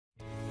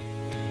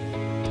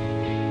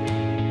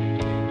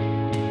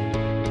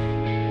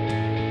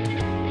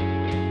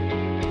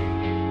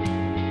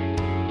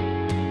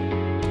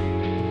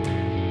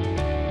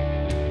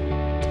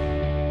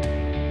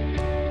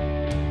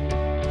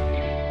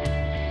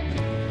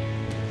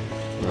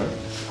All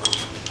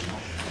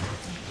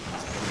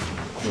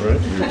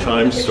right, your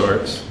time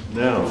starts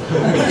now.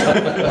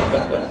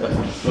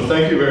 Well,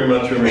 thank you very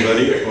much,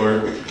 everybody,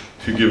 or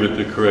to give it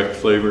the correct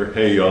flavor,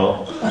 hey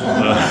y'all,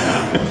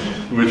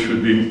 which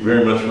would be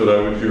very much what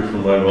I would hear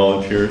from my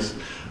volunteers.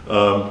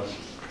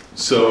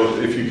 So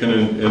if you can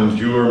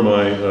endure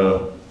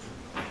my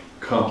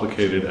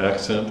complicated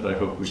accent, I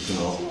hope we can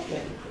all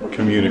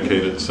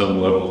communicate at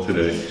some level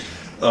today.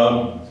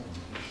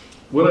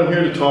 What I'm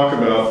here to talk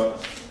about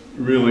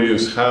really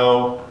is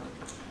how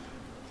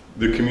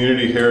the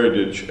community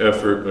heritage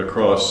effort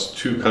across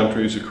two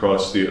countries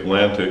across the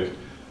Atlantic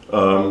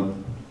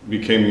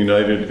became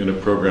united in a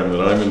program that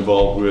I'm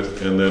involved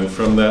with, and then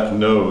from that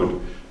node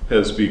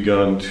has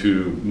begun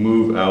to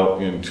move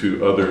out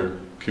into other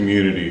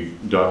community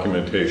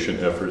documentation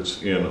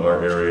efforts in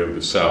our area of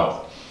the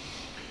South.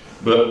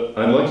 But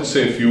I'd like to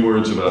say a few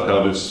words about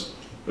how this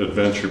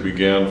adventure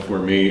began for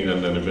me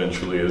and then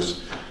eventually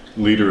as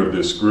leader of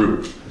this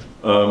group.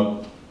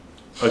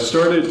 I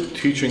started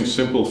teaching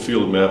simple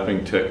field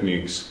mapping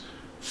techniques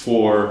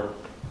for,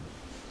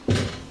 you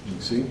can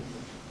see,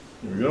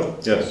 here we go,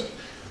 yes,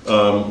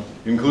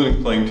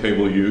 including plane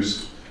table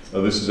use.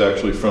 This is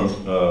actually from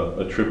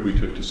a trip we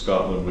took to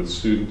Scotland with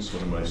students.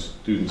 One of my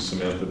students,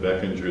 Samantha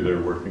Beckinger,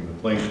 they're working the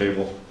plane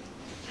table.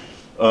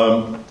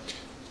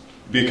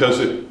 Because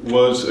it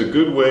was a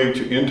good way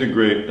to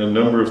integrate a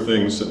number of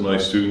things that my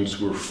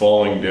students were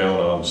falling down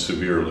on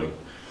severely.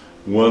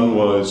 One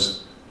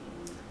was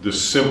the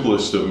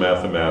simplest of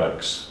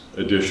mathematics,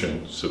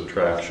 addition,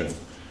 subtraction.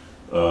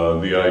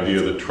 The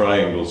idea that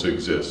triangles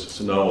exist, it's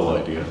a novel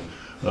idea.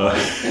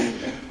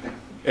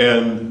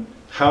 And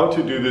how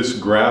to do this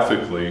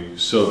graphically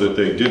so that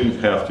they didn't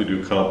have to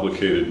do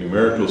complicated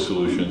numerical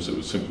solutions that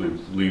would simply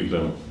leave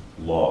them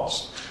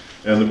lost.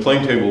 And the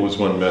plane table was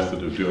one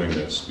method of doing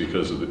this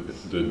because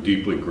of the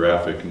deeply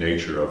graphic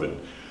nature of it.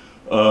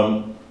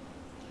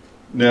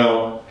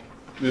 Now,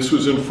 this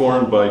was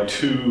informed by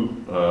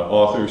two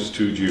authors,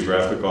 two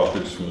geographic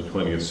authors from the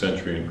 20th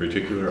century in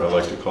particular. I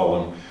like to call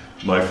them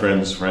my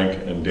friends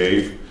Frank and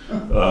Dave.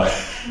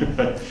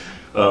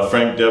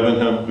 Frank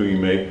Debenham, who you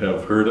may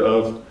have heard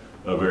of,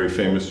 a very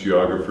famous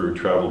geographer who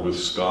traveled with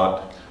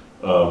Scott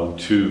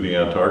to the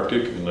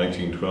Antarctic in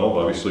 1912,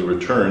 obviously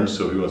returned,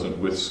 so he wasn't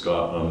with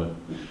Scott on the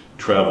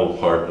travel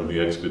part of the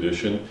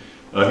expedition.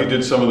 He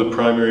did some of the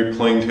primary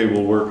plane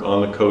table work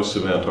on the coast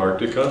of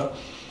Antarctica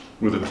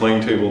with a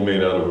plane table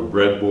made out of a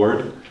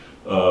breadboard,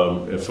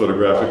 a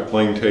photographic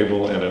plane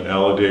table, and an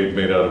alidade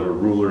made out of a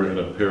ruler and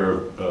a pair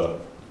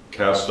of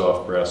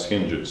cast-off brass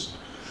hinges.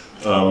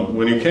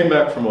 When he came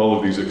back from all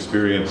of these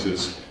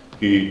experiences,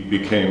 he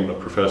became a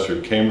professor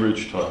at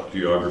Cambridge, taught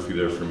geography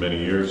there for many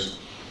years.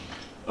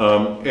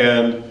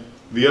 And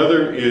the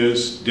other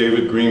is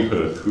David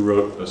Greenhood, who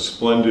wrote a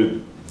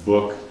splendid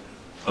book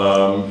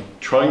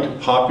trying to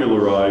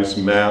popularize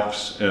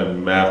maps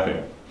and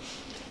mapping.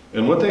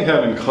 And what they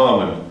had in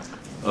common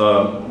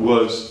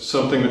was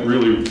something that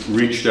really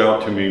reached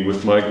out to me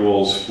with my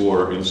goals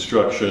for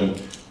instruction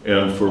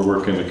and for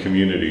work in the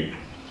community.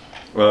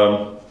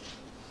 And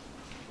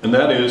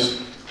that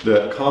is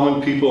that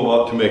common people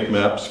ought to make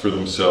maps for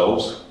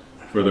themselves,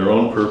 for their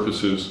own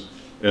purposes,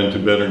 and to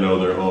better know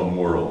their own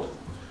world.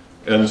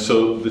 And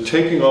so the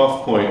taking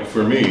off point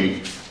for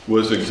me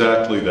was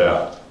exactly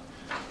that.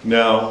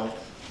 Now,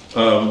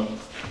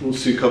 we'll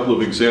see a couple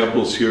of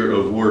examples here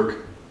of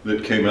work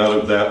that came out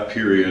of that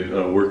period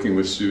working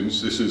with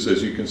students. This is,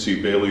 as you can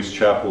see, Bailey's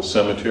Chapel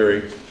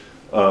Cemetery,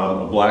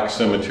 a black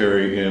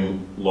cemetery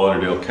in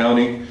Lauderdale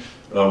County.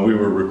 We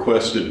were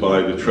requested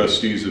by the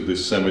trustees of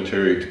this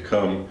cemetery to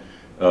come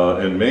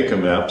and make a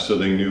map so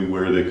they knew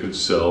where they could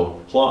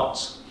sell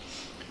plots.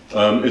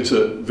 It's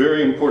a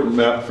very important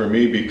map for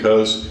me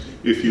because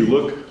if you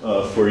look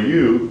for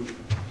you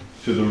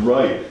to the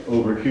right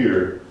over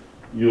here,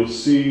 you'll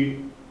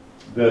see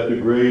that the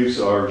graves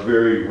are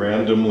very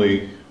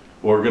randomly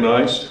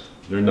organized.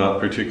 They're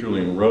not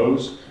particularly in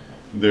rows.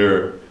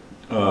 Their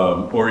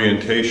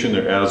orientation,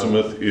 their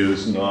azimuth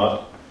is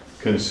not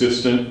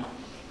consistent.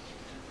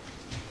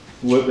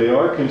 What they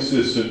are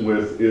consistent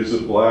with is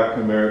a black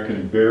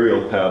American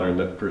burial pattern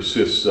that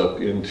persists up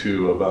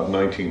into about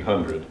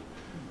 1900.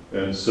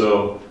 And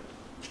so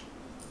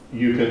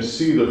you can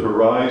see the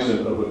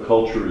horizon of a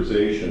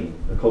culturalization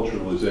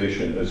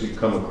as you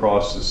come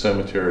across the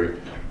cemetery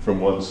from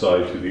one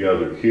side to the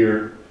other.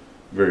 Here,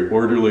 very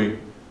orderly,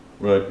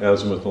 right,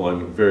 azimuth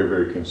alignment, very,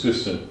 very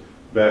consistent.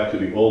 Back to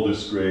the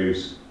oldest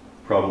graves,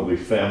 probably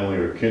family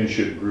or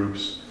kinship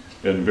groups,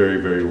 and very,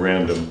 very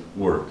random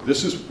work.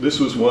 This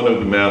was one of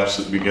the maps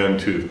that began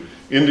to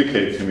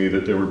indicate to me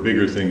that there were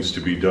bigger things to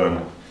be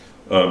done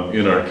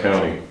in our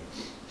county.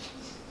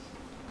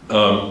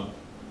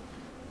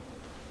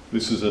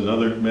 This is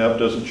another map,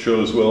 doesn't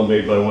show as well,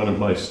 made by one of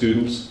my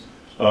students,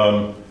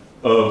 of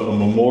a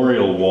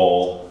memorial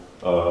wall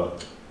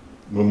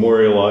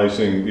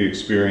memorializing the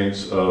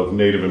experience of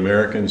Native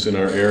Americans in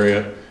our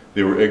area.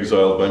 They were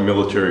exiled by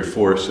military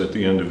force at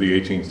the end of the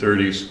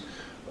 1830s.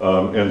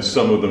 And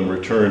some of them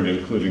returned,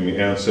 including the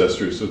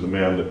ancestors of the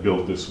man that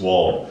built this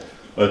wall.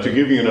 To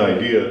give you an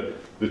idea,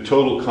 the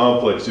total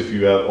complex, if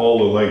you add all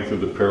the length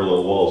of the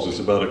parallel walls, is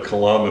about 1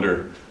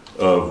 kilometer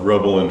of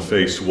rubble and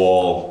face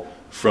wall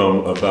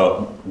from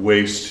about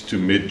waist to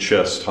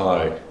mid-chest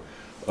high,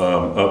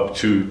 up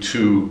to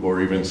 2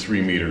 or even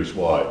 3 meters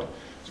wide.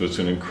 So it's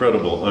an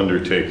incredible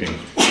undertaking,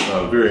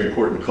 a very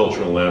important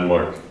cultural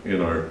landmark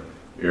in our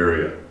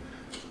area.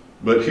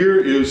 But here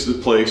is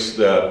the place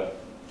that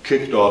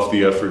kicked off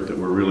the effort that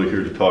we're really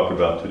here to talk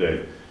about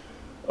today.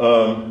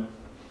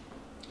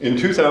 In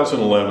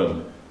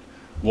 2011,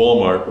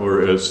 Walmart,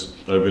 or as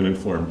I've been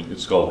informed,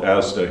 it's called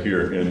Asda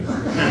here in,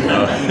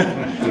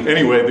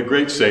 anyway, the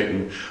great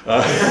Satan,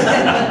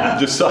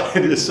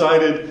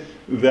 decided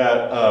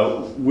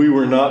that we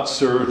were not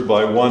served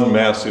by one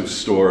massive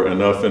store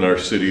enough in our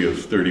city of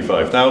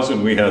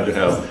 35,000. We had to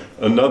have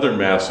another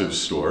massive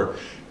store.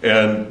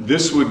 And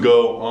this would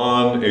go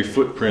on a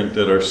footprint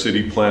that our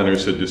city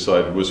planners had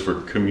decided was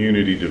for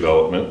community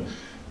development.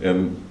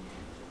 And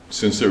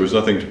since there was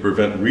nothing to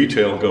prevent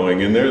retail going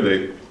in there,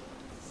 they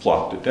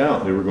plopped it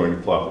down. They were going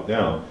to plop it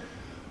down.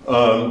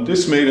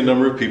 This made a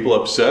number of people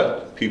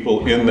upset.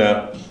 People in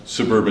that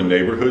suburban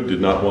neighborhood did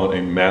not want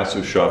a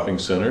massive shopping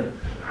center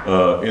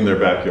in their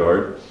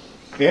backyard.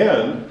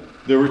 And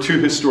there were 2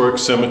 historic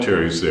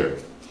cemeteries there.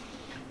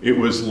 It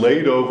was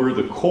laid over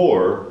the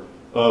core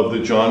of the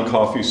John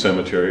Coffey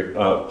Cemetery,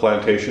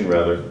 plantation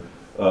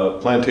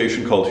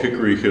called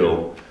Hickory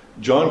Hill.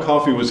 John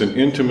Coffey was an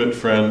intimate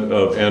friend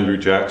of Andrew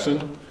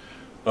Jackson.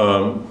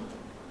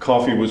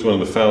 Coffey was one of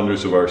the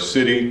founders of our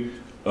city.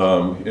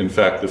 In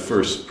fact, the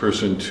first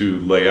person to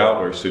lay out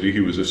our city. He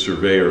was a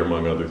surveyor,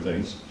 among other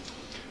things.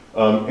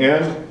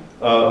 And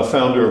a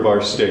founder of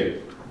our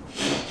state.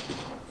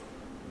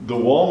 The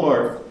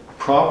Walmart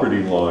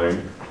property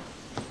line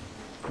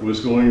was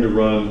going to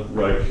run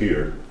right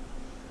here.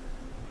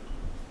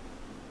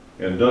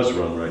 And does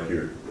run right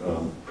here.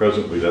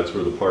 Presently, that's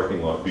where the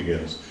parking lot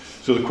begins.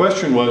 So the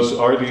question was,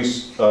 are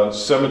these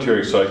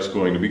cemetery sites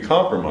going to be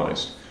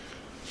compromised?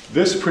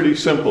 This pretty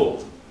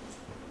simple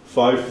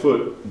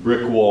 5-foot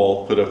brick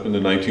wall put up in the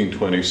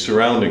 1920s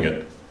surrounding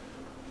it.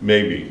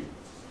 Maybe.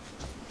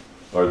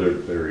 Are there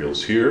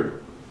burials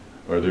here?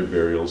 Are there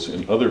burials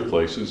in other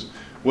places?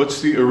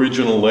 What's the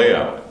original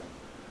layout?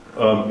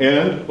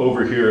 And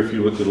over here, if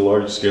you look at a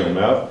large scale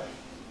map,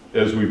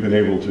 as we've been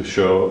able to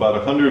show, about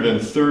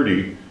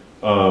 130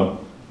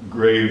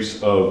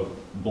 graves of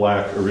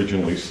black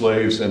originally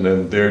slaves and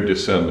then their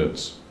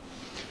descendants.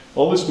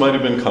 All this might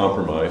have been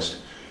compromised.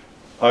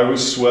 I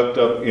was swept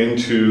up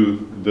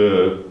into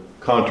the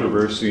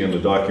controversy and the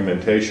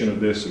documentation of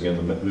this.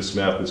 Again, this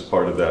map is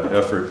part of that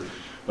effort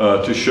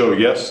to show,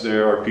 yes,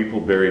 there are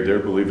people buried there.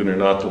 Believe it or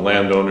not, the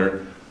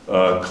landowner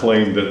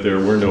claimed that there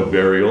were no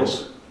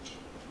burials.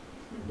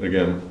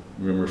 Again,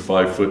 remember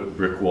 5-foot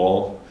brick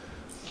wall,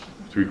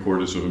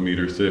 3/4 of a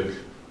meter thick,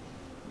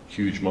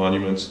 huge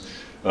monuments,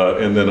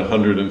 and then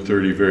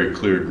 130 very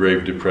clear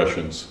grave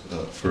depressions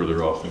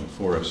further off in the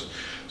forest.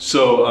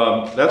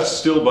 So that's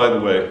still, by the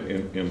way,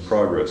 in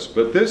progress.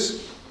 But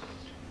this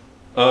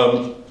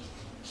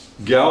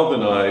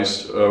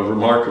galvanized a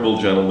remarkable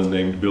gentleman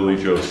named Billy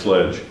Joe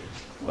Sledge.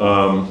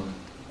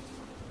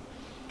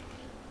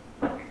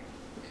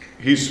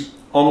 He's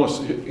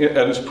almost,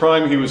 at his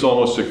prime, he was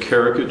almost a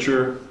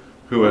caricature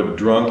who had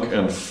drunk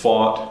and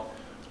fought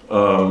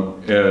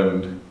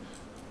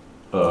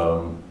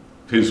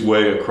his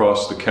way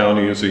across the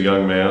county as a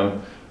young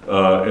man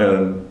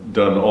and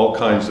done all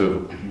kinds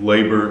of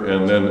labor,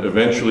 and then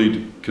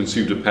eventually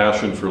conceived a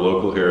passion for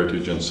local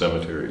heritage and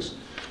cemeteries.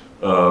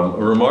 A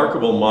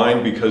remarkable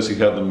mind because he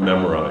had them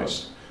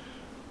memorized.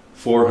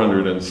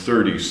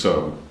 430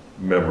 some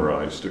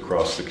memorized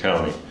across the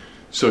county.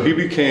 So he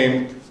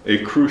became a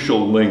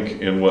crucial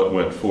link in what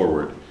went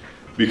forward.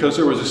 Because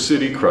there was a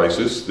city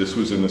crisis, this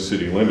was in the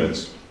city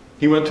limits,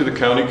 he went to the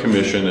county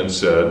commission and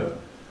said,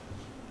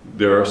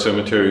 there are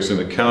cemeteries in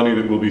the county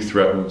that will be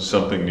threatened,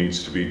 something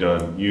needs to be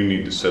done, you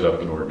need to set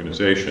up an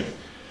organization.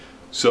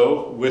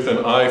 So, with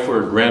an eye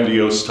for a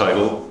grandiose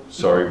title,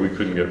 sorry we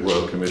couldn't get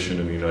Royal Commission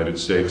in the United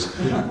States,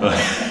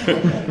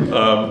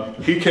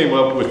 he came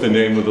up with the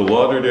name of the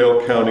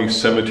Lauderdale County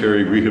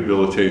Cemetery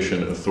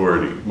Rehabilitation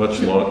Authority,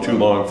 too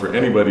long for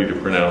anybody to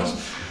pronounce,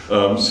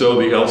 so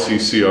the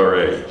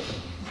LCCRA.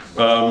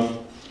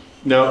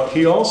 Now,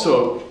 he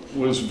also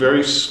was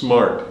very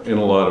smart in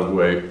a lot of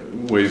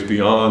ways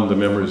beyond the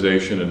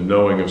memorization and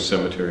knowing of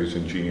cemeteries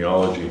and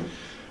genealogy.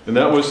 And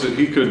that was that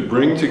he could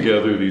bring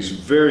together these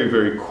very,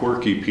 very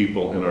quirky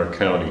people in our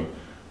county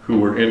who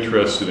were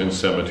interested in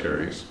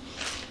cemeteries,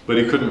 but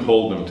he couldn't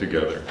hold them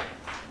together.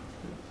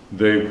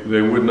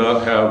 They would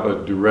not have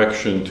a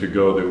direction to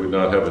go, they would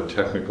not have a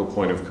technical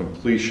point of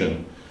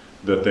completion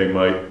that they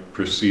might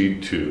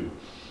proceed to.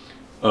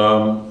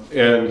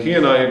 And he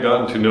and I had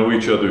gotten to know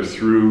each other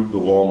through the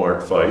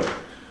Walmart fight,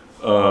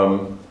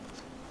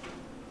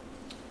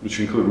 which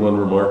included one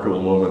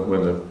remarkable moment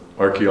when the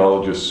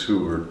archaeologists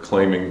who were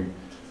claiming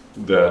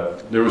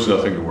that there was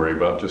nothing to worry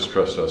about, just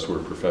trust us, we're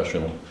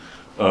professional.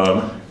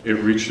 It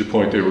reached a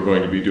point they were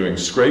going to be doing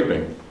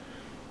scraping,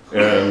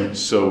 And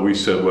so we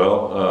said,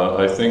 well,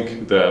 I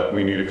think that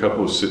we need a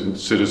couple of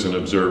citizen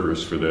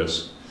observers for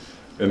this.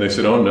 And they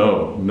said, oh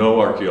no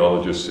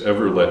archaeologists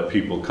ever let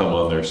people come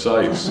on their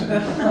sites.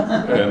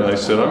 And I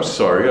said, I'm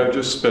sorry, I've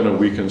just spent a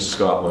week in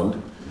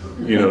Scotland,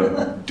 you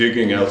know,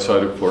 digging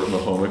outside of Port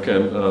Mahomet,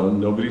 and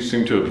nobody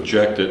seemed to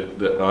object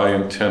that I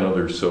and 10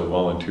 other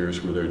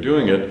volunteers were there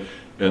doing it.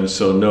 And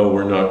so no,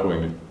 we're not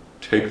going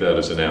to take that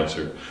as an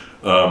answer.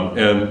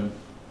 And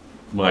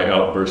my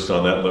outburst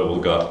on that level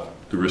got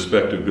the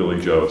respect of Billy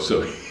Joe.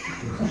 So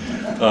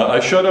I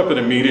showed up at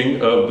a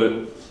meeting of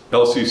the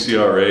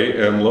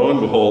LCCRA, and lo and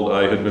behold,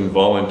 I had been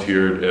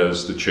volunteered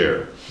as the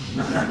chair.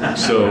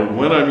 So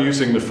when I'm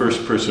using the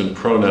first person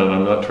pronoun,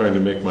 I'm not trying to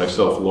make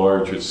myself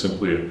large. It's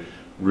simply a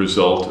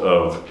result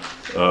of,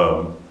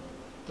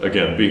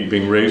 again,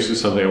 being raised to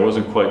something I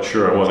wasn't quite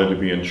sure I wanted to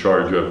be in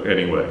charge of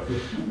anyway.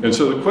 And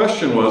so the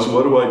question was,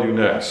 what do I do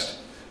next?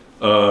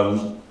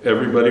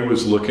 Everybody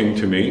was looking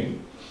to me,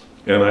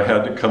 and I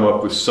had to come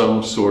up with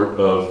some sort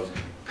of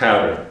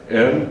pattern.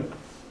 And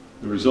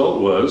the result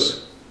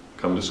was,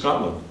 come to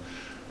Scotland.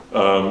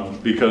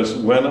 Because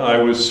when I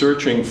was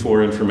searching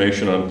for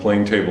information on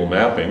plane table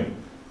mapping,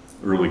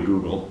 early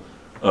Google,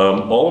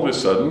 all of a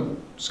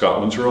sudden,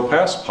 Scotland's Rural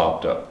Past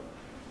popped up.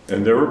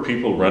 And there were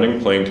people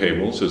running plane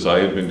tables, as I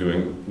had been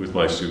doing with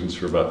my students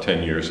for about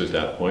 10 years at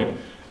that point.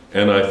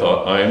 And I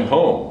thought, I am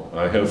home.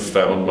 I have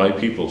found my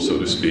people, so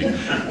to speak.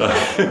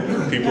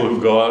 People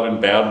who go out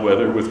in bad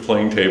weather with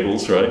plane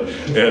tables, right?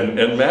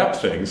 And map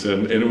things.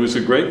 And it was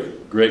a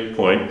great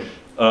point.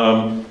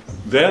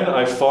 Then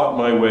I fought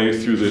my way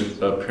through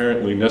the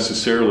apparently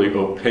necessarily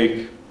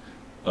opaque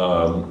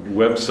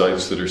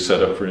websites that are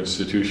set up for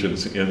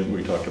institutions in,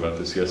 we talked about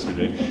this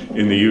yesterday,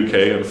 in the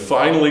UK, and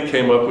finally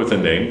came up with a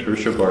name,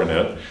 Tertia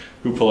Barnett,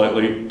 who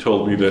politely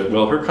told me that,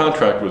 well, her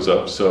contract was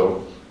up,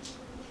 so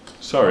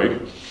sorry.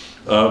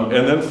 And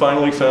then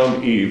finally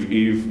found Eve.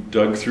 Eve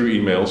dug through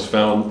emails,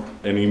 found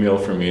an email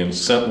from me, and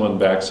sent one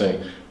back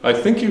saying, I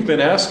think you've been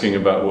asking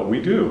about what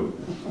we do.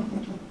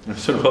 I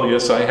said, well,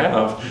 yes, I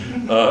have.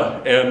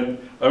 And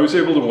I was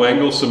able to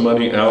wangle some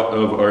money out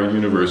of our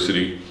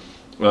university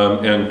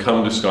and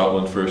come to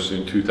Scotland first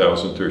in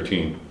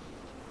 2013.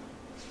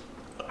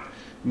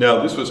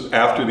 Now, this was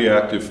after the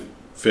active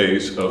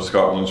phase of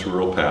Scotland's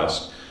rural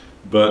past,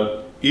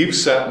 but Eve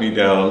sat me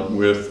down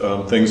with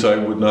things I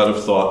would not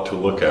have thought to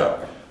look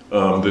at.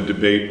 The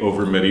debate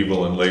over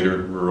medieval and later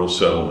rural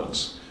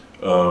settlements.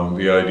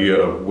 The idea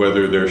of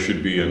whether there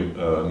should be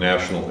a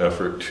national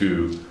effort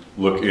to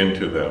look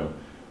into them.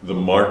 The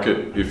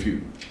market, if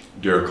you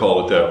dare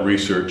call it that,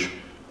 research,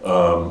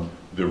 the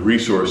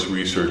resource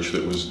research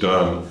that was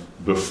done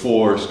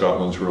before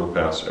Scotland's Rural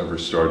Past ever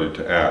started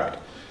to act.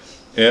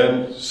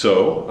 And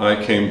so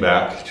I came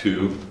back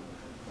to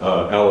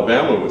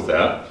Alabama with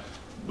that,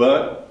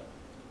 but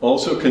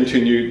also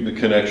continued the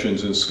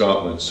connections in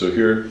Scotland. So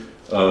here,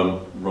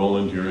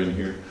 Roland, you're in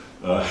here.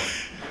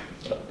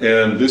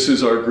 And this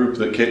is our group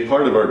that came,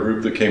 part of our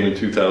group that came in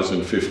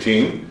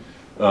 2015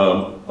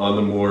 on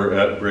the moor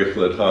at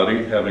Breichlad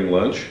having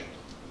lunch.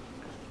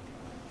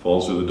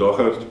 Falls of the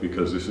Dochart,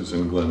 because this is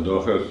in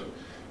Glendochart.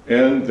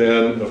 And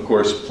then, of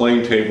course,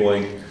 plane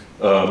tabling,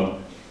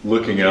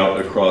 looking out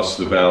across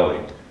the valley.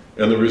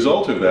 And the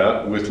result of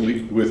that,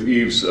 with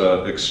Eve's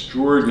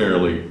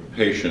extraordinarily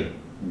patient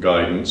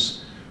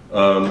guidance,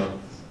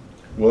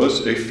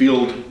 was a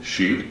field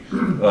sheet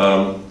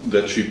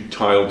that she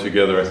tiled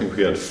together. I think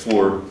we had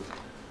 4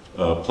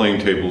 plane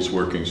tables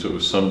working, so it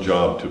was some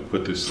job to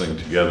put this thing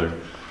together.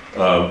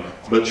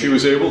 But she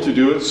was able to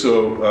do it,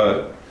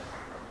 so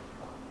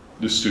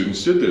the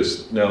students did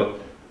this. Now,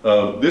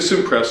 this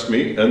impressed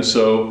me, and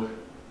so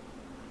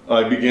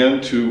I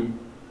began to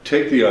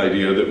take the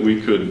idea that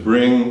we could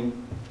bring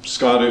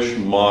Scottish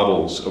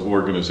models of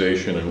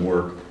organization and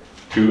work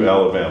to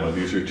Alabama.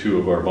 These are 2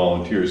 of our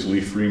volunteers, Lee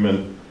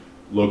Freeman,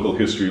 local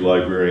history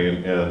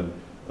librarian,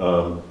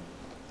 and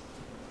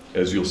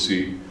as you'll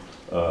see,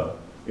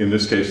 in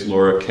this case,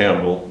 Laura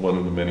Campbell, one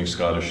of the many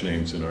Scottish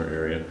names in our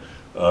area,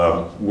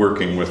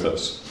 working with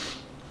us.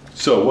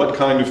 So what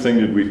kind of thing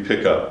did we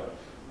pick up?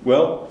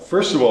 Well,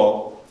 first of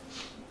all,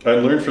 I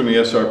learned from the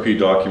SRP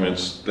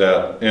documents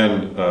that,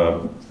 and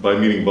by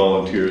meeting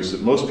volunteers,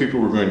 that most people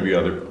were going to be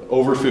either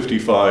over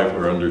 55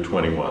 or under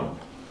 21.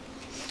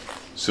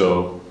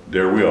 So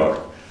there we are.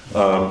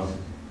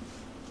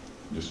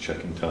 Just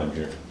checking time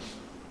here.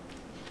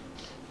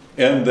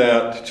 And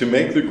that to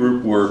make the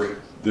group work,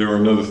 there were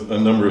a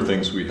number of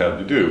things we had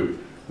to do.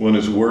 One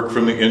is work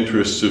from the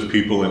interests of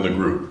people in the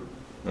group,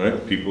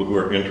 right? People who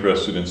are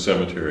interested in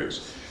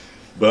cemeteries.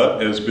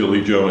 But as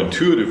Billy Joe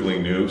intuitively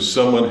knew,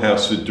 someone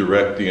has to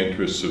direct the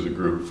interests of the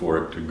group for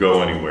it to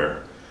go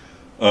anywhere.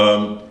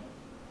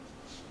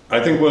 I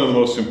think one of the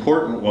most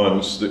important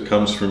ones that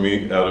comes for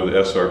me out of the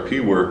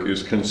SRP work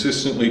is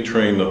consistently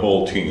train the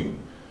whole team.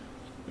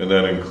 And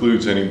that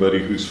includes anybody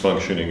who's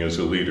functioning as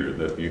a leader,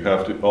 that you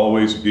have to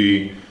always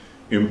be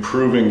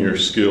improving your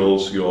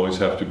skills, you always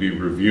have to be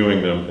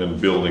reviewing them and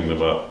building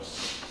them up.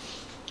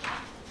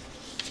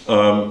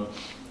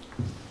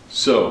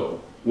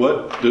 So,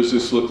 what does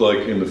this look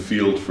like in the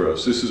field for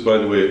us? This is, by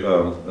the way,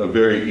 a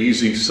very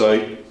easy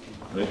site,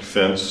 right,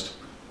 fenced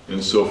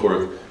and so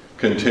forth.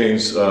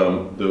 Contains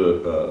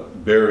the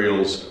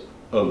burials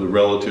of the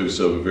relatives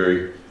of a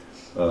very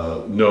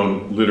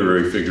known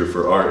literary figure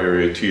for our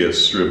area, T.S.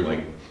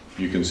 Stribling.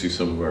 You can see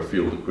some of our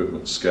field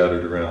equipment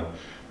scattered around.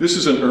 This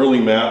is an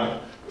early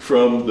map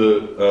from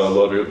the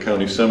Lauderdale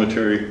County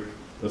Cemetery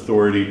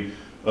Authority.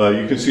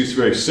 You can see it's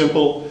very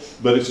simple,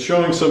 but it's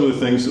showing some of the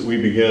things that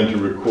we began to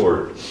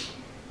record.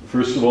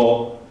 First of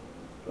all,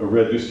 a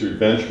registered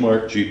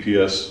benchmark,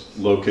 GPS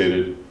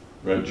located,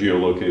 right,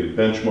 geolocated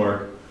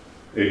benchmark,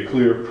 a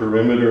clear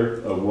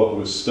perimeter of what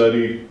was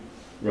studied,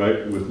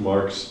 right, with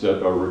marks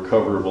that are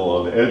recoverable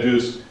on the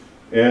edges,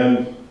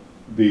 and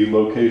the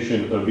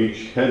location of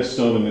each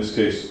headstone. In this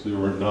case, there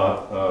were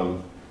not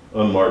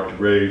unmarked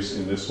graves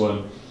in this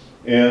one.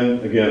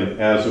 And again,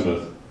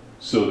 azimuth,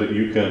 so that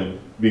you can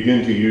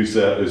begin to use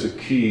that as a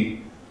key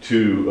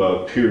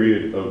to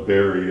period of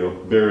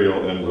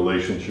burial and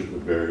relationship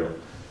with burial.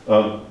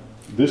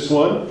 This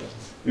one,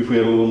 if we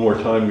had a little more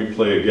time, we'd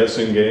play a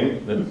guessing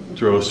game and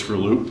throw us for a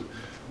loop.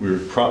 We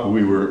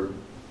were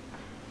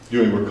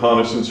doing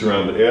reconnaissance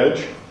around the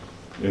edge,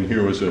 and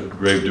here was a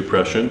grave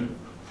depression.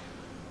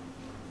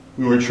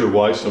 We weren't sure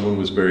why someone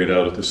was buried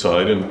out at the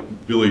side,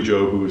 and Billy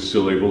Joe, who was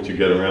still able to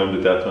get around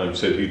at that time,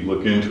 said he'd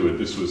look into it.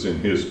 This was in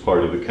his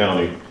part of the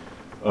county.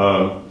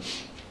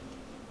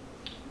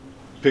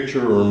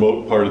 Picture a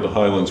remote part of the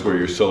Highlands where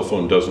your cell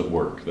phone doesn't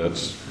work.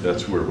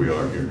 That's where we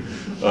are here.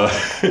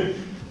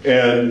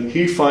 And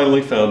he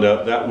finally found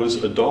out that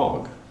was a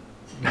dog.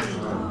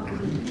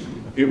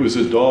 It was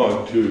a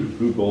dog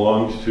who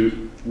belonged to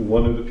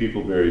one of the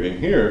people buried in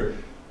here.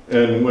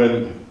 And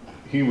when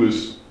he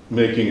was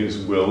making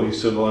his will, he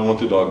said, well, I want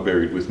the dog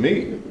buried with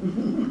me.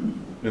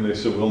 And they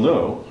said, well,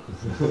 no,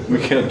 we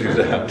can't do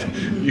that.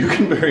 You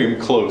can bury him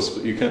close,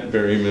 but you can't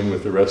bury him in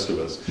with the rest of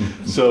us.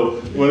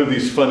 So one of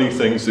these funny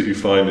things that you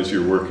find as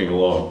you're working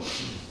along.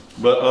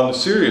 But on the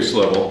serious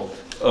level,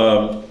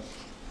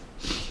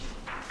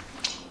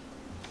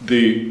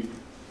 the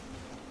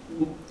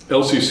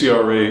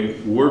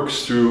LCCRA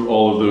works through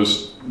all of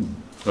those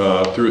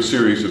through a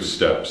series of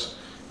steps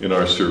in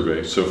our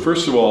survey. So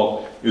first of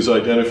all is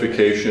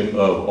identification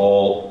of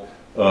all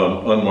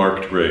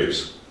unmarked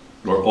graves,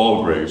 or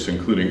all graves,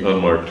 including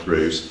unmarked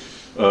graves.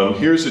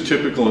 Here's a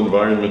typical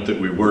environment that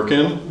we work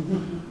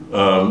in.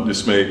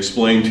 This may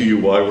explain to you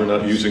why we're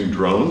not using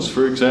drones,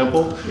 for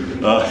example,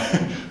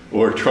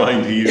 or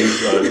trying to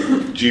use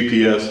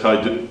GPS,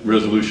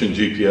 high-resolution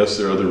GPS.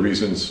 There are other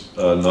reasons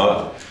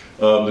not.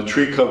 The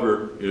tree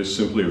cover is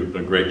simply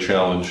a great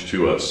challenge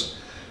to us.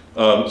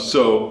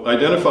 So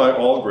identify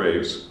all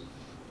graves.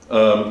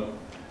 Let's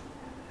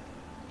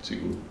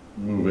see,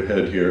 move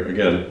ahead here.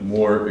 Again,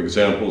 more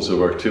examples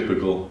of our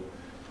typical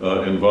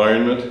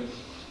environment.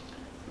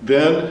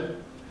 Then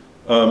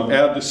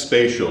add the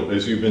spatial.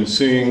 As you've been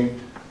seeing,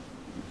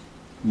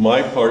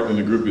 my part in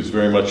the group is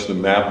very much the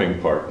mapping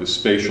part, the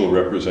spatial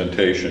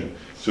representation.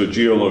 So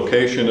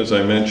geolocation, as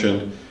I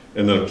mentioned,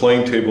 and then a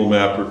plane table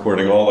map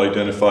recording all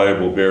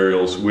identifiable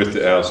burials with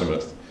the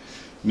azimuth.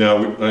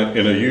 Now,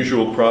 in a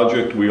usual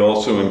project, we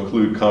also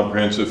include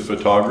comprehensive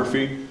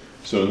photography.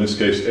 So in this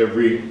case,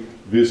 every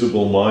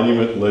visible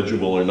monument,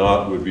 legible or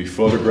not, would be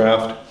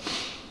photographed.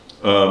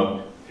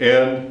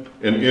 And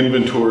an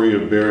inventory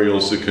of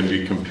burials that can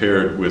be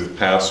compared with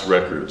past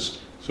records.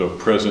 So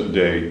present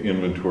day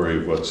inventory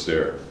of what's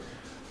there.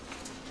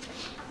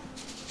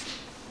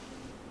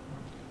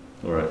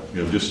 All right, we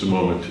have just a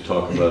moment to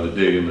talk about a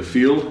day in the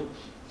field.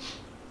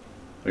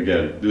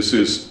 Again, this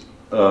is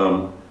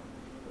a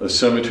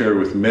cemetery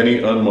with many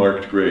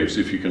unmarked graves.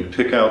 If you can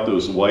pick out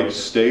those white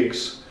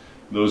stakes,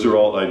 those are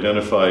all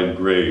identified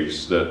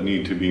graves that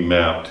need to be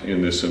mapped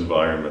in this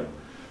environment.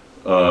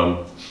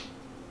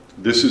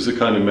 This is the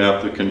kind of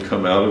map that can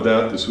come out of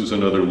that. This was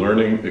another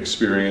learning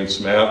experience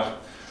map.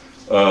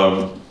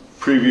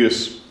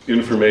 Previous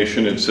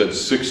information, it said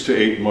 6 to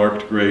 8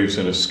 marked graves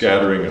and a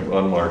scattering of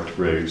unmarked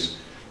graves.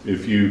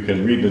 If you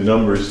can read the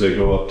numbers, they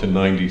go up to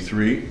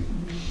 93.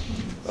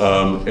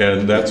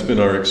 And that's been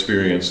our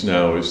experience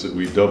now, is that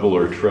we double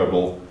or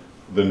treble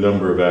the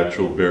number of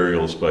actual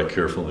burials by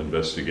careful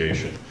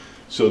investigation.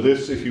 So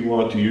this, if you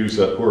want to use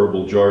that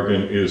horrible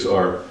jargon, is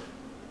our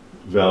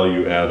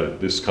value added,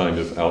 this kind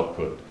of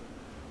output.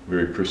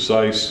 Very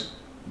precise,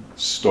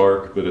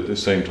 stark, but at the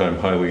same time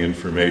highly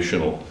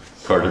informational.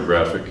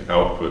 Cartographic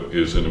output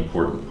is an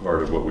important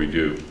part of what we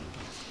do.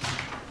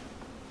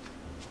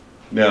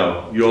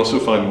 Now, you also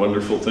find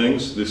wonderful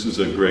things. This is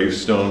a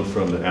gravestone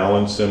from the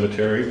Allen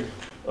Cemetery.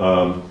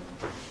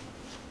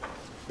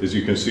 As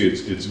you can see,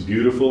 it's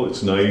beautiful,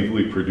 it's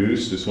naively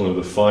produced. It's one of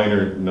the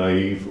finer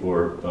naive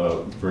or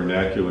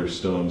vernacular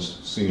stones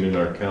seen in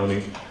our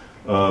county.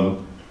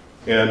 And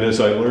as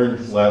I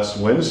learned last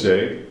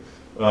Wednesday,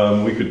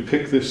 we could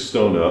pick this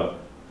stone up,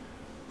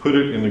 put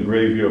it in the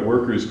graveyard,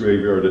 workers'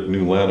 graveyard at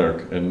New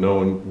Lanark, and no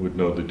one would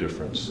know the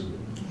difference.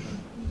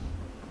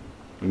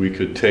 We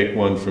could take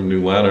one from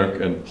New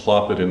Lanark and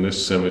plop it in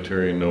this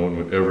cemetery, and no one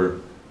would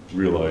ever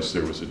realize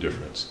there was a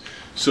difference.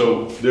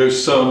 So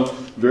there's some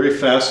very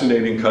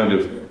fascinating kind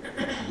of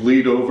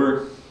bleed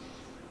over.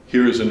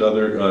 Here is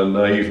another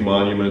naive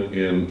monument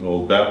in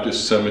Old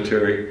Baptist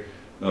Cemetery,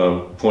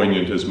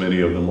 poignant as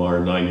many of them are,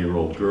 a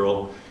 9-year-old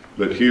girl.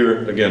 But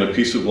here, again, a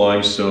piece of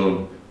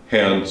limestone,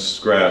 hand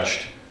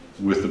scratched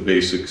with the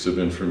basics of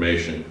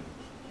information.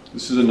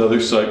 This is another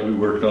site we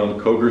worked on,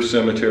 Coger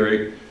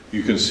Cemetery.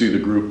 You can see the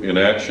group in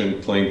action,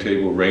 plane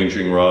table,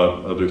 ranging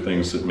rod, other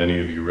things that many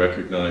of you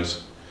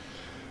recognize.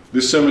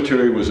 This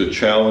cemetery was a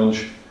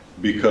challenge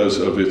because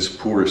of its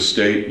poor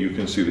state. You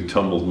can see the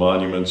tumbled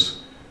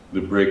monuments,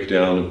 the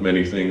breakdown of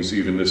many things,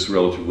 even this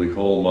relatively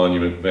whole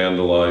monument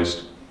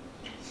vandalized,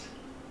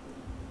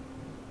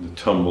 the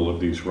tumble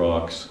of these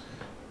rocks.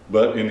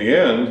 But in the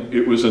end,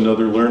 it was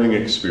another learning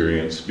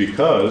experience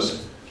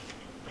because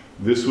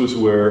this was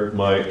where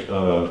my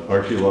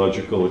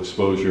archaeological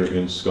exposure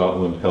in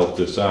Scotland helped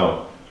us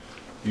out.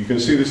 You can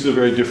see this is a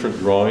very different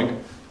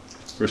drawing.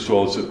 First of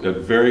all, it's at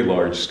very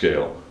large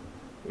scale.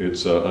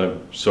 It's,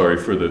 I'm sorry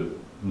for the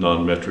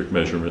non-metric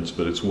measurements,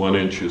 but it's 1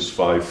 inch is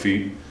 5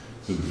 feet.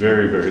 It's a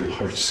very, very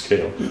large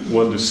scale.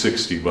 1 to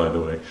 60, by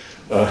the way,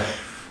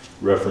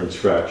 reference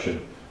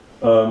fraction.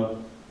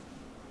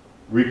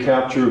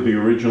 Recapture of the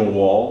original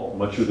wall.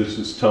 Much of this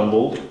is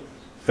tumbled,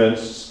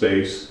 fenced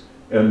space,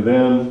 and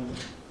then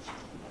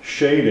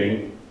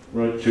shading,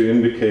 right, to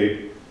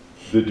indicate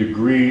the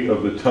degree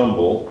of the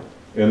tumble,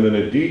 and then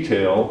a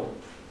detail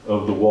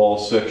of the wall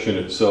section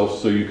itself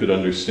so you could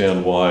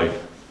understand why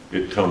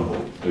it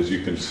tumbled. As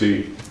you can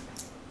see,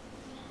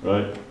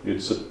 right,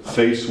 it's a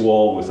face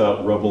wall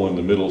without rubble in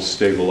the middle,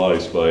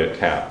 stabilized by a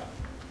cap.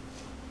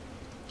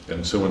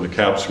 And so when the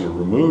caps were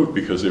removed,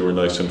 because they were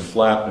nice and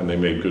flat and they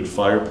made good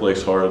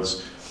fireplace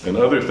hearths and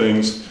other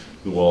things,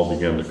 the wall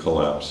began to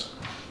collapse.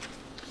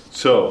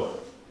 So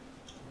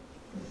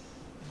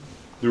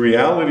the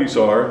realities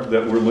are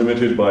that we're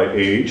limited by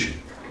age,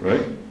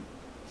 right?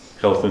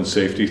 Health and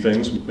safety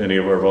things. Many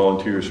of our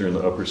volunteers are in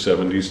the upper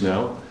 70s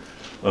now.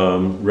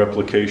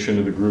 Replication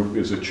of the group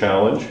is a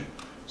challenge.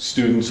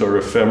 Students are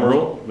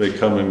ephemeral. They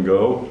come and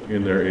go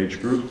in their age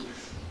group,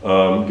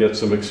 get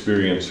some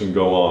experience and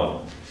go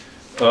on.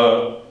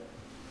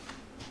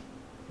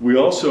 We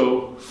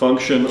also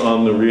function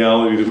on the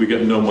reality that we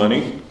get no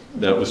money.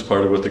 That was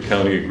part of what the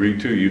county agreed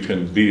to. You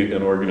can be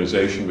an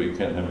organization, but you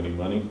can't have any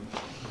money.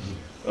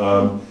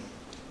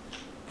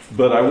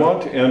 But I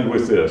want to end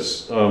with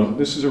this.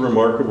 This is a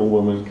remarkable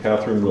woman,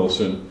 Catherine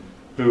Wilson,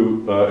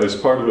 who, as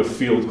part of a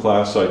field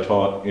class I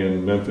taught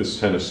in Memphis,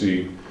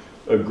 Tennessee,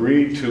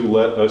 agreed to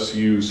let us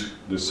use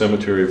the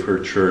cemetery of her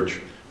church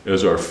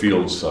as our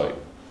field site.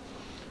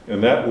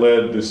 And that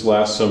led this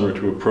last summer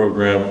to a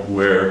program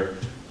where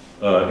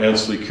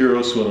Ansley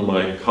Kiros, one of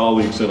my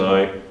colleagues, and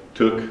I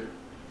took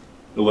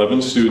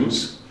 11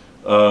 students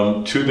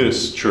to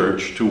this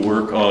church to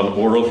work on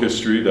oral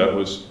history. That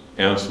was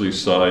Ansley's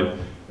side.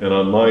 And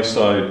on my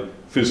side,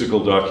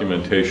 physical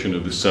documentation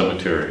of the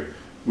cemetery.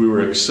 We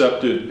were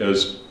accepted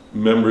as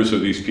members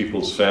of these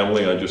people's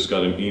family. I just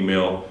got an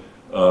email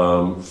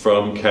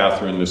from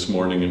Catherine this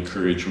morning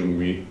encouraging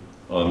me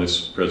on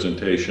this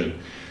presentation.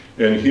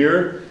 And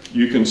here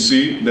you can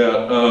see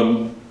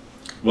that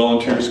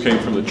volunteers came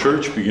from the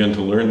church, began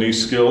to learn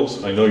these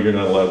skills. I know you're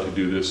not allowed to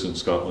do this in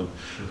Scotland,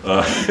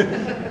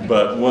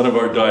 but one of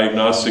our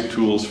diagnostic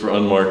tools for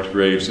unmarked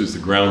graves is the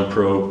ground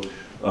probe.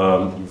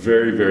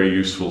 Very, very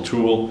useful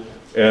tool.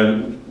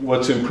 And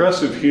what's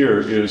impressive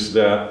here is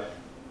that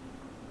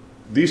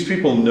these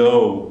people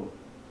know,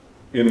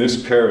 in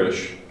this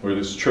parish or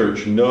this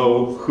church,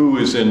 know who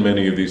is in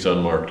many of these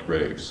unmarked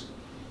graves.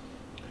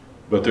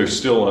 But they're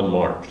still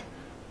unmarked.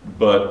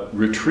 But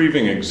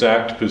retrieving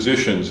exact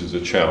positions is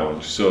a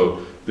challenge.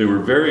 So they were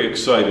very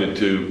excited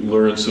to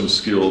learn some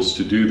skills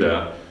to do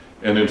that.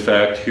 And in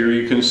fact, here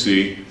you can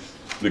see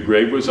the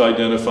grave was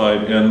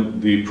identified and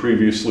the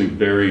previously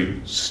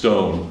buried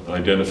stone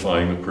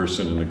identifying the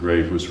person in the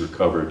grave was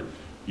recovered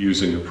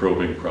using the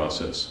probing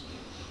process.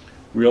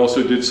 We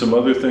also did some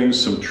other things,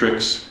 some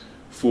tricks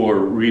for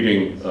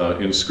reading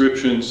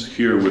inscriptions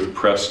here with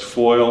pressed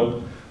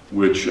foil,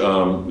 which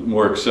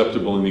more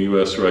acceptable in the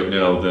US right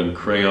now than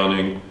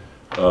crayoning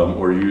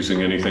or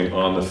using anything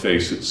on the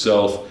face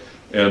itself.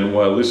 And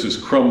while this is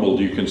crumbled,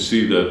 you can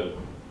see that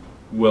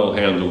well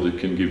handled, it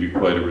can give you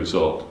quite a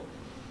result.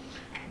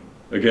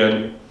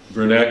 Again,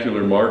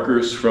 vernacular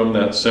markers from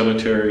that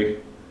cemetery.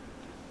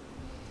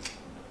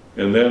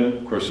 And then,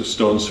 of course, a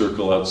stone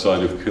circle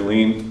outside of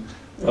Killeen,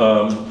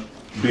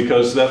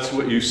 because that's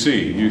what you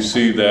see. You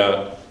see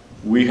that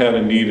we had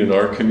a need in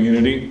our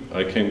community.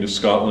 I came to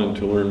Scotland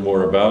to learn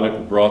more about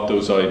it, brought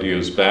those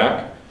ideas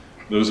back.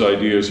 Those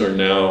ideas are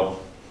now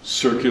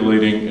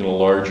circulating in a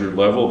larger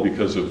level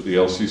because of the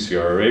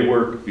LCCRA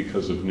work,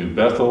 because of New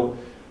Bethel,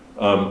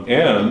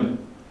 and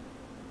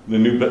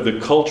the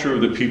culture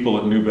of the people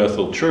at New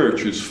Bethel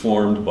Church is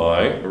formed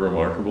by a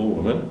remarkable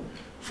woman,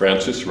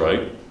 Frances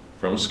Wright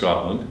from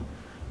Scotland,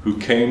 who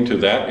came to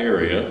that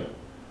area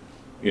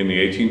in the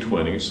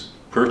 1820s,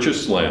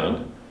 purchased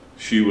land.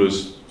 She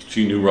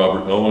knew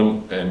Robert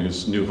Owen and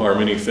his New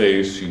Harmony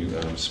phase, she knew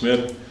Adam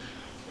Smith,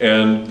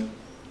 and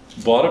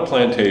bought a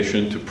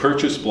plantation to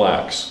purchase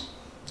blacks,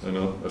 I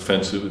know,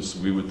 offensive as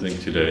we would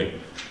think today,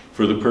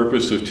 for the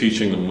purpose of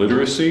teaching them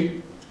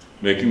literacy,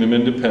 making them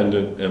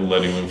independent, and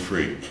letting them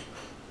free.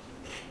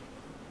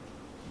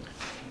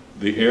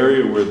 The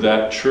area where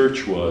that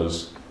church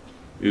was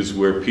is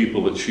where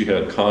people that she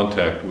had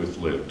contact with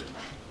lived.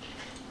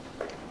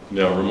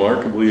 Now,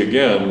 remarkably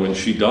again, when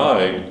she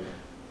died,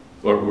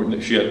 or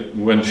when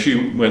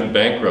she went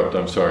bankrupt,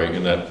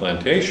 in that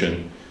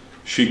plantation,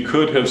 she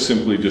could have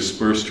simply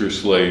dispersed her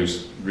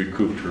slaves,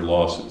 recouped her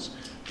losses.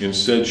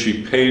 Instead,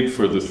 she paid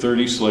for the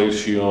 30 slaves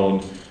she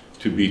owned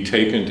to be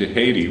taken to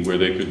Haiti, where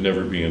they could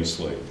never be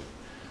enslaved.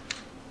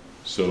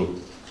 So,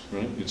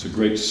 right, it's a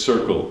great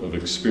circle of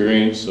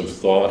experience, of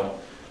thought,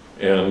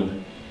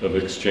 and of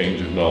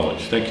exchange of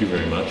knowledge. Thank you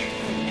very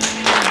much.